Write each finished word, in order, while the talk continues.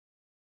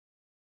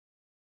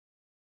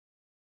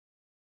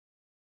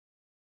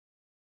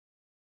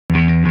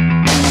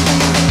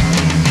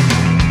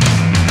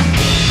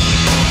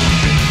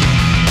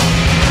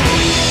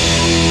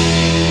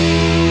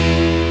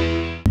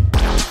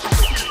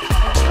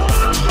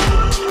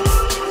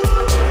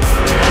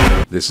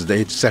This is the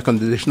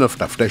 82nd edition of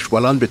La Flèche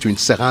Wallonne between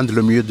Seraing and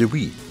le Mur de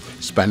Huy,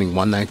 spanning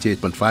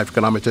 198.5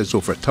 kilometers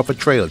over a tougher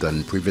trail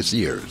than previous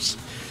years.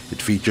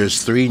 It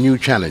features 3 new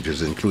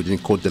challenges, including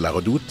Côte de la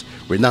Redoute,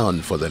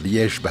 renowned for the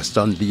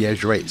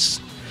Liège-Bastogne-Liège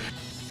race.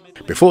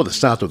 Before the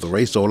start of the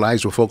race, all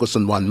eyes were focused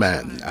on one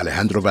man,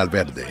 Alejandro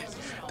Valverde.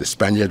 The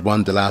Spaniard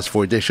won the last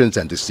 4 editions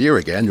and this year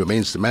again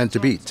remains the man to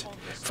beat.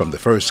 From the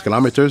first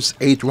kilometers,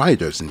 8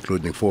 riders,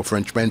 including 4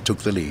 Frenchmen, took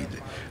the lead.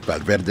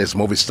 Valverde's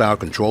Movistar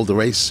controlled the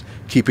race,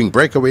 keeping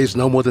breakaways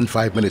no more than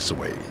 5 minutes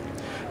away.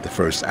 The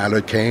first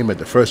alert came at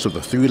the first of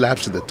the 3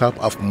 laps at the top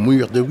of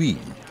Mur de Huy.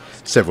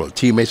 Several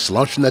teammates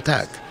launched an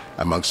attack,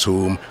 amongst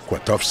whom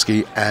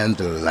Kwiatkowski and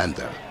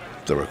Landa.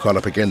 They were caught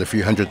up again a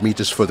few hundred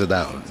meters further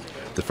down.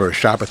 The first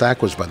sharp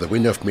attack was by the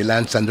winner of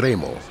Milan-San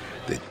Remo.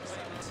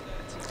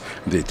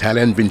 The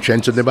Italian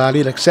Vincenzo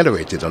Nibali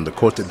accelerated on the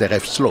Côte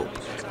d'Eref slope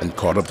and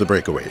caught up the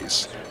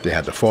breakaways. They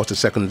had a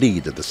 40-second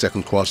lead at the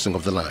second crossing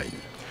of the line.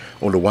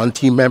 Only one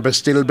team member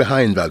still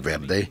behind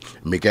Valverde,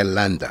 Miguel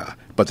Landa,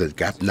 but the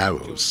gap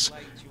narrows.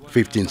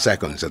 15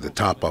 seconds at the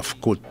top of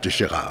Côte de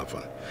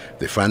Girave.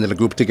 They finally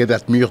grouped together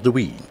at Mur de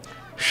Huy.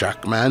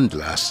 Chaque man, the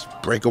last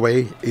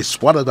breakaway, is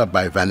swallowed up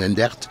by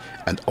Vanendert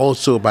and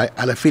also by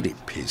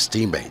Alaphilippe, his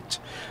teammate.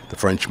 The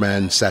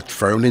Frenchman sat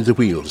firmly in the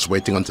wheels,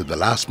 waiting until the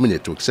last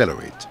minute to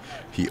accelerate.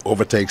 He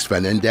overtakes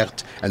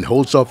Vanendert and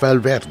holds off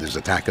Valverde's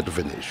attack at the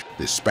finish.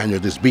 The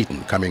Spaniard is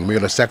beaten, coming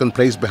merely second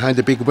place behind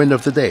the big winner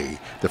of the day,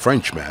 the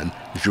Frenchman,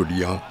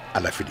 Julian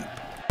Alaphilippe.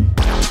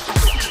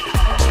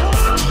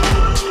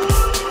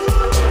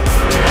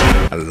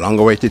 A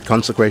long-awaited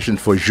consecration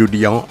for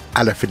Julian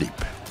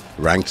Alaphilippe.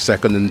 Ranked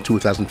second in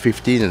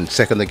 2015 and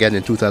second again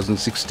in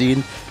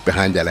 2016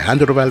 behind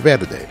Alejandro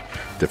Valverde,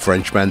 the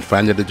Frenchman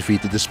finally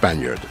defeated the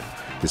Spaniard.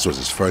 This was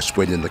his first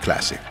win in the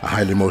Classic. A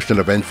highly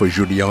emotional event for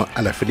Julian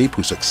Alaphilippe,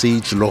 who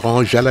succeeds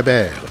Laurent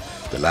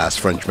Jalabert, the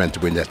last Frenchman to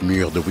win at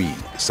Mur de Huy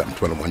some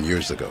 21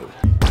 years ago.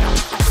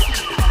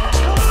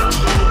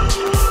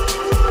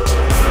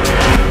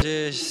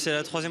 This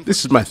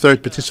is my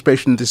 3rd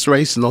participation in this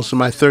race and also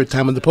my 3rd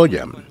time on the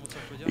podium.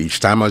 Each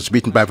time I was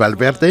beaten by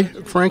Valverde,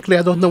 frankly,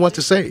 I don't know what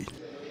to say.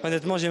 I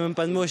didn't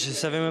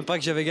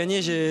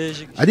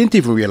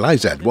even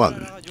realize I had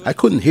won. I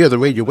couldn't hear the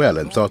radio well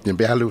and thought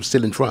Nibali was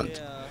still in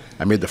front.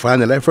 I made the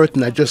final effort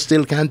and I just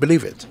still can't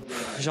believe it.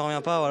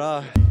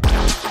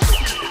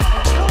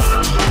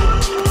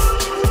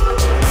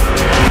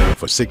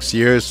 For 6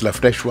 years, La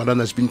Flèche Wallonne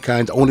has been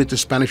kind only to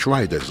Spanish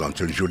riders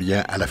until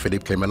Julian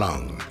Alaphilippe came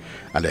along.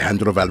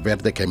 Alejandro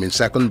Valverde came in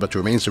second but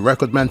remains the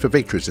record man for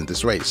victories in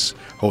this race,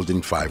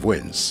 holding 5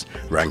 wins.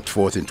 Ranked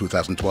 4th in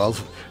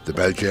 2012, the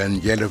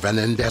Belgian Jelle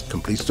VANENDERT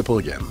completes the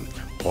podium.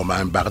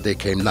 Romain Bardet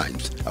came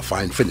 9th, a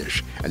fine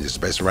finish and his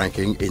best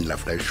ranking in La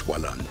Flèche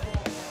Wallonne.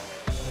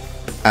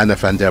 Anna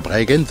van der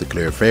Breggen, the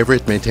clear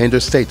favorite, maintained her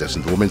status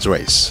in the women's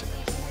race.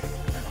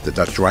 The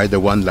Dutch rider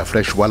won La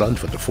Flèche Wallonne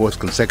for the 4th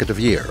consecutive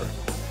year.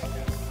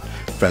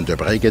 Van der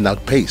Breggen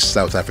outpaced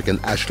South African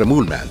Ashla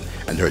Moolman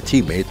and her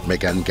teammate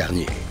Megan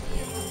Garnier.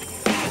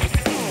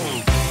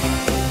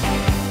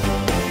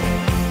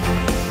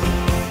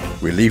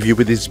 We leave you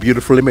with these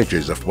beautiful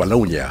images of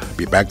Wallonia.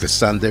 Be back this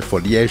Sunday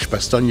for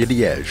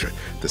Liège-Bastogne-Liège,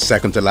 the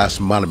second to last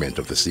monument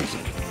of the season.